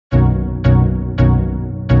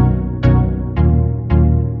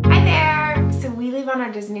on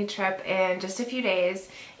our Disney trip in just a few days,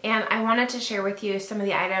 and I wanted to share with you some of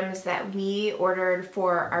the items that we ordered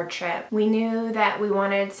for our trip. We knew that we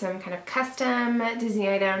wanted some kind of custom Disney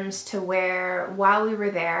items to wear while we were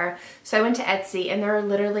there, so I went to Etsy, and there are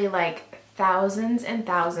literally like thousands and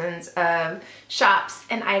thousands of shops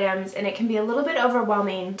and items, and it can be a little bit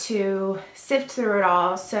overwhelming to sift through it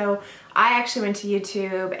all. So I actually went to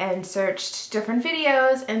YouTube and searched different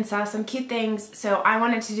videos and saw some cute things, so I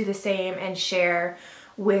wanted to do the same and share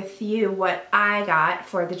with you what I got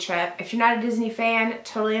for the trip. If you're not a Disney fan,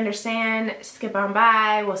 totally understand, skip on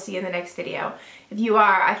by, we'll see you in the next video. If you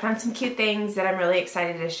are, I found some cute things that I'm really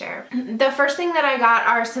excited to share. The first thing that I got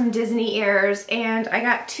are some Disney ears, and I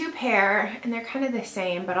got 2 pair, and they're kind of the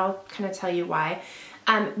same, but I'll kind of tell you why.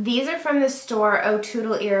 These are from the store Oh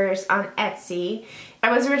Toodle Ears on Etsy.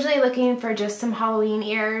 I was originally looking for just some Halloween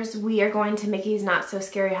ears. We are going to Mickey's Not So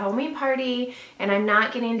Scary Halloween party, and I'm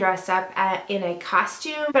not getting dressed up in a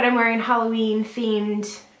costume, but I'm wearing Halloween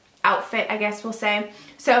themed outfit, I guess we'll say.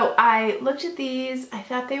 So I looked at these, I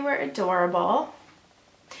thought they were adorable.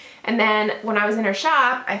 And then when I was in her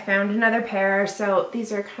shop, I found another pair, so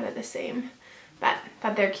these are kind of the same, but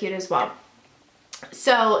thought they're cute as well.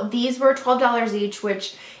 So these were $12 each,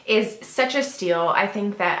 which is such a steal. I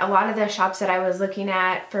think that a lot of the shops that I was looking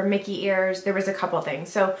at for Mickey ears, there was a couple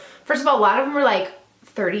things. So first of all, a lot of them were like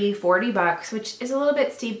 30, 40 bucks, which is a little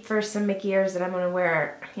bit steep for some Mickey ears that I'm going to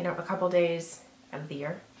wear, you know, a couple days of the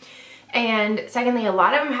year. And secondly, a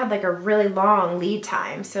lot of them had like a really long lead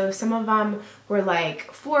time. So some of them were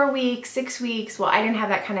like 4 weeks, 6 weeks. Well, I didn't have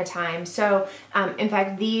that kind of time. So in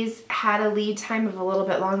fact, these had a lead time of a little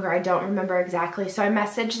bit longer. I don't remember exactly. So I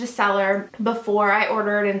messaged the seller before I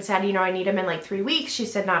ordered and said, you know, I need them in like 3 weeks. She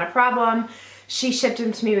said, not a problem. She shipped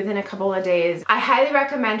them to me within a couple of days. I highly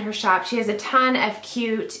recommend her shop. She has a ton of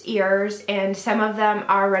cute ears, and some of them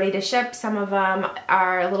are ready to ship. Some of them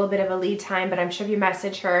are a little bit of a lead time, but I'm sure if you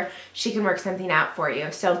message her, she can work something out for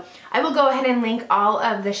you. So I will go ahead and link all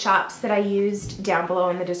of the shops that I used down below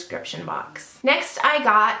in the description box. Next, I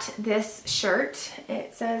got this shirt.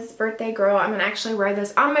 It says Birthday Girl. I'm gonna actually wear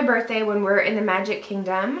this on my birthday when we're in the Magic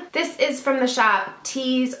Kingdom. This is from the shop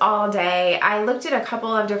Tease All Day. I looked at a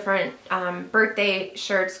couple of different birthday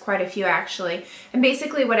shirts, quite a few actually, and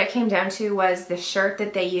basically what it came down to was the shirt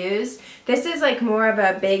that they use. This is like more of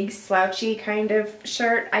a big slouchy kind of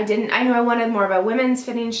shirt. I knew I wanted more of a women's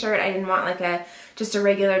fitting shirt. I didn't want like just a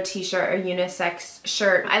regular t-shirt or unisex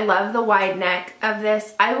shirt. I love the wide neck of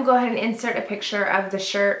this. I will go ahead and insert a picture of the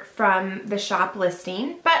shirt from the shop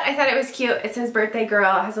listing, but I thought it was cute. It says Birthday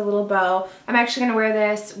Girl, it has a little bow. I'm actually gonna wear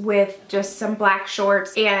this with just some black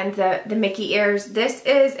shorts and the Mickey ears. This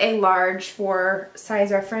is a large for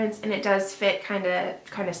size reference, and it does fit kind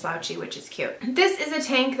of slouchy, which is cute. This is a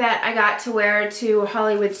tank that I got to wear to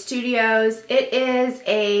Hollywood Studios. It is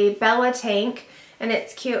a Bella tank, and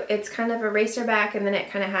it's cute. It's kind of a racer back, and then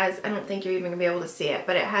it kind of has, I don't think you're even gonna be able to see it,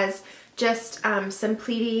 but it has just some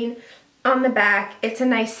pleating on the back. It's a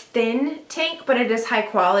nice thin tank, but it is high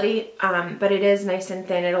quality, but it is nice and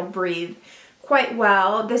thin. It'll breathe quite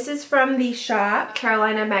well. This is from the shop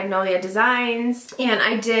Carolina Magnolia Designs, and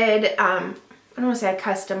I did, I don't want to say I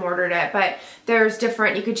custom ordered it, but there's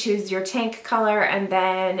different, you could choose your tank color and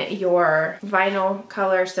then your vinyl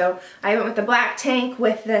color. So I went with the black tank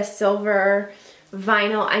with the silver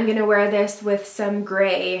vinyl. I'm gonna wear this with some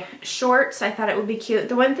gray shorts. I thought it would be cute.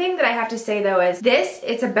 The one thing that I have to say though is this,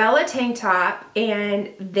 it's a Bella tank top,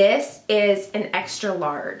 and this is an extra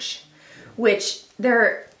large, which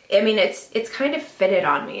it's kind of fitted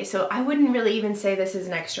on me. So I wouldn't really even say this is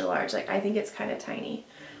an extra large. Like, I think it's kind of tiny.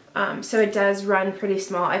 So it does run pretty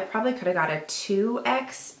small. I probably could have got a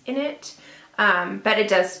 2X in it. But it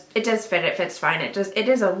does fit, it fits fine. It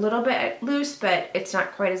is a little bit loose, but it's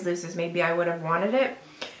not quite as loose as maybe I would have wanted it.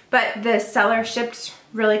 But the seller shipped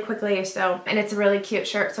really quickly, and it's a really cute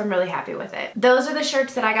shirt, so I'm really happy with it. Those are the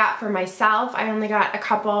shirts that I got for myself. I only got a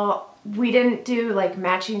couple. We didn't do like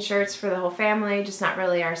matching shirts for the whole family, just not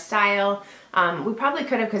really our style. We probably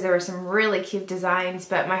could have, because there were some really cute designs,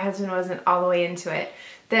 but my husband wasn't all the way into it.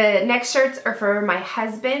 The next shirts are for my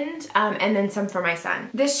husband, and then some for my son.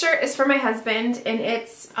 This shirt is for my husband, and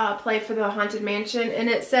it's Play for the Haunted Mansion, and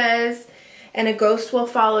it says, and a ghost will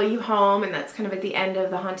follow you home, and that's kind of at the end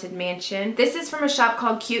of the Haunted Mansion. This is from a shop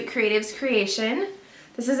called Cute Creatives Creation.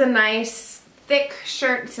 This is a nice thick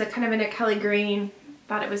shirt. It's kind of in a Kelly green.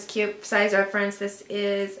 Thought it was cute. Size reference, this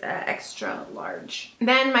is extra large.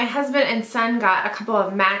 Then my husband and son got a couple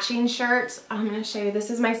of matching shirts. I'm going to show you. This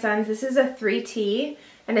is my son's. This is a 3T,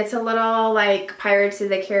 and it's a little like Pirates of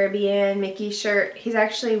the Caribbean Mickey shirt. He's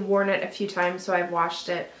actually worn it a few times, so I've washed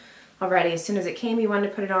it already. As soon as it came, he wanted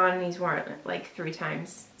to put it on, and he's worn it like 3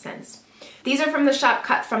 times since. These are from the shop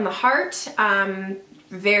Cut from the Heart.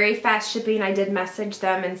 Very fast shipping. I did message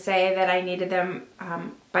them and say that I needed them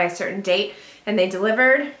by a certain date, and they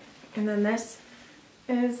delivered. And then this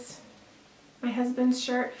is my husband's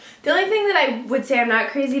shirt. The only thing that I would say I'm not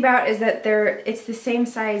crazy about is that it's the same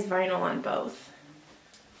size vinyl on both.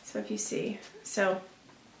 So if you see, so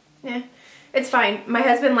yeah, it's fine. My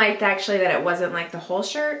husband liked actually that it wasn't like the whole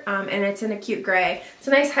shirt, and it's in a cute gray. It's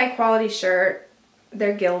a nice high quality shirt.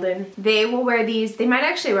 They're gilded. They will wear these, they might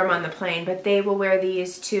actually wear them on the plane, but they will wear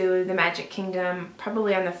these to the Magic Kingdom,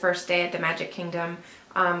 probably on the first day at the Magic Kingdom,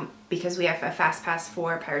 because we have a fast pass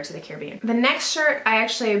for Pirates of the Caribbean. The next shirt I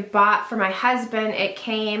actually bought for my husband. It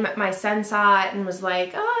came, my son saw it and was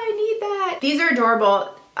like, oh, I need that. These are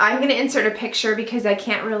adorable. I'm gonna insert a picture because I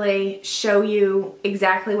can't really show you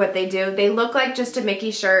exactly what they do. They look like just a Mickey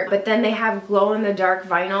shirt, but then they have glow-in-the-dark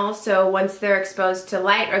vinyl, so once they're exposed to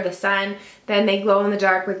light or the sun, then they glow in the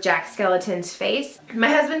dark with Jack Skellington's face. My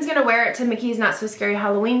husband's gonna wear it to Mickey's Not So Scary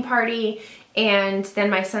Halloween party, and then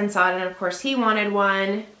my son saw it and of course he wanted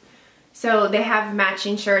one. So they have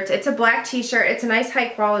matching shirts. It's a black t-shirt. It's a nice high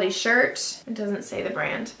quality shirt. It doesn't say the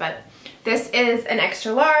brand, but this is an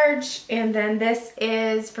extra large, and then this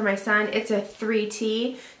is for my son. It's a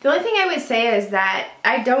 3T. The only thing I would say is that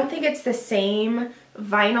I don't think it's the same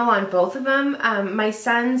vinyl on both of them. My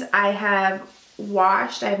son's I have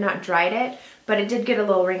washed. I have not dried it, but it did get a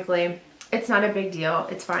little wrinkly. It's not a big deal.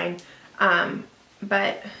 It's fine.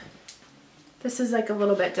 But this is like a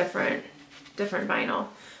little bit different vinyl.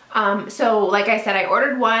 So like I said, I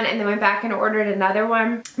ordered one and then went back and ordered another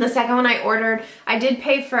one. The second one I ordered, I did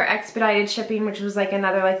pay for expedited shipping, which was like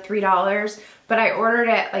another like $3, but I ordered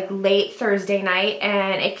it like late Thursday night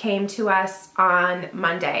and it came to us on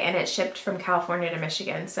Monday, and it shipped from California to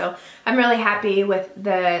Michigan. So I'm really happy with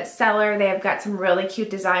the seller. They have got some really cute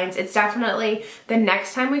designs. It's definitely the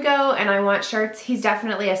next time we go and I want shirts, he's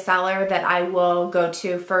definitely a seller that I will go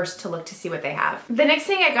to first to look to see what they have. The next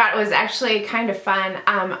thing I got was actually kind of fun.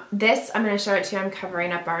 This, I'm going to show it to you. I'm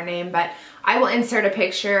covering up our name, but I will insert a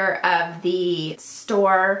picture of the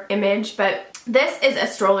store image, but this is a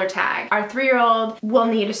stroller tag. Our 3-year-old will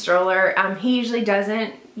need a stroller. He usually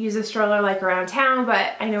doesn't use a stroller like around town,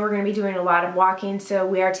 but I know we're going to be doing a lot of walking, so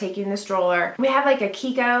we are taking the stroller. We have like a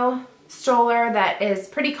Kiko stroller that is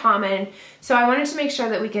pretty common, so I wanted to make sure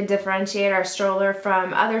that we could differentiate our stroller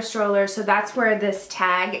from other strollers, so that's where this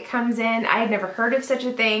tag comes in. I had never heard of such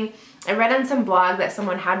a thing. I read on some blog that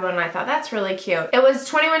someone had one and I thought that's really cute. It was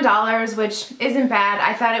 $21, which isn't bad.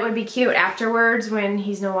 I thought it would be cute afterwards when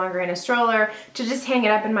he's no longer in a stroller to just hang it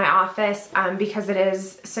up in my office because it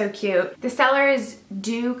is so cute. The seller is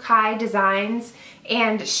Do Kai Designs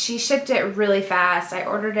and she shipped it really fast. I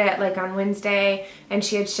ordered it like on Wednesday and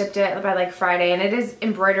she had shipped it by like Friday, and it is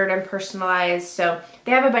embroidered and personalized, so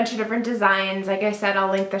they have a bunch of different designs. Like I said,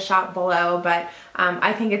 I'll link the shop below, but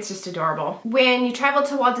I think it's just adorable. When you travel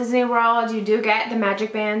to Walt Disney World, you do get the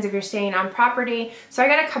magic bands if you're staying on property. So I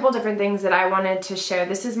got a couple different things that I wanted to share.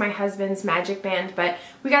 This is my husband's magic band, but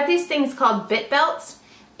we got these things called bit belts,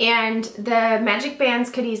 and the magic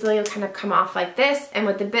bands could easily kind of come off like this, and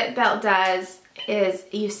what the bit belt does is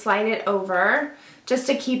you slide it over just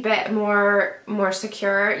to keep it more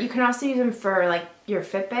secure. You can also use them for like your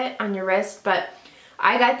Fitbit on your wrist, but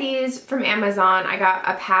I got these from Amazon. I got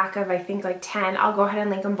a pack of I think like 10. I'll go ahead and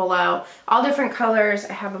link them below. All different colors.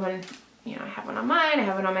 I have them on, you know, I have one on mine, I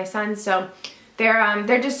have one on my son's, so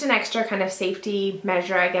they're just an extra kind of safety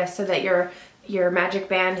measure, I guess, so that your magic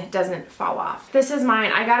band doesn't fall off. This is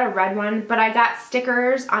mine. I got a red one, but I got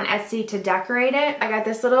stickers on Etsy to decorate it. I got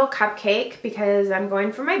this little cupcake because I'm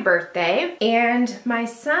going for my birthday, and my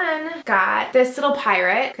son got this little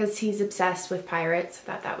pirate because he's obsessed with pirates.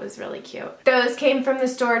 I thought that was really cute. Those came from the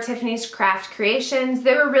store Tiffany's Craft Creations.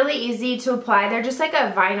 They were really easy to apply. They're just like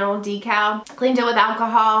a vinyl decal. Cleaned it with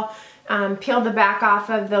alcohol. Peeled the back off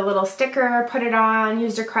of the little sticker, put it on,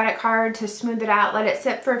 used a credit card to smooth it out, let it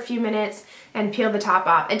sit for a few minutes, and peel the top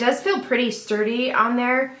off. It does feel pretty sturdy on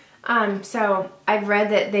there, so I've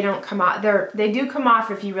read that they don't come off. They do come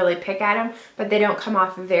off if you really pick at them, but they don't come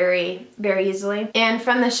off very, very easily. And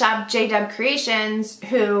from the shop J-Dub Creations,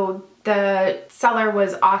 who the seller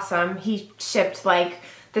was awesome. He shipped like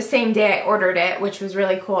the same day I ordered it, which was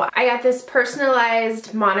really cool. I got this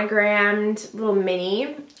personalized monogrammed little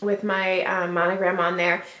mini with my monogram on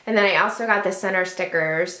there. And then I also got the center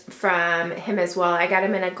stickers from him as well. I got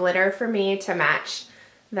him in a glitter for me to match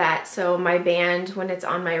that. So my band, when it's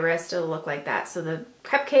on my wrist, it'll look like that. So the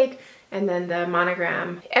cupcake and then the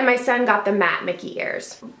monogram. And my son got the matte Mickey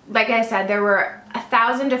ears. Like I said, there were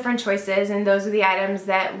 1,000 different choices, and those are the items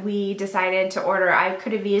that we decided to order. I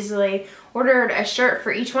could have easily ordered a shirt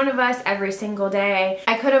for each one of us every single day.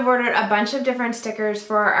 I could have ordered a bunch of different stickers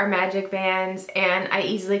for our magic bands, and I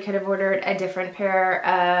easily could have ordered a different pair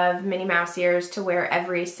of Minnie Mouse ears to wear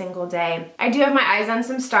every single day. I do have my eyes on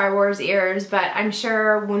some Star Wars ears, but I'm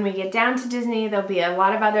sure when we get down to Disney, there'll be a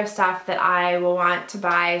lot of other stuff that I will want to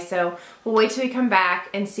buy, so we'll wait till we come back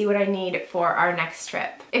and see what I need for our next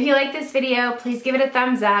trip. If you like this video, please give it a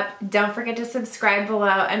thumbs up. Don't forget to subscribe below,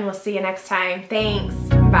 and we'll see you next time. Thanks.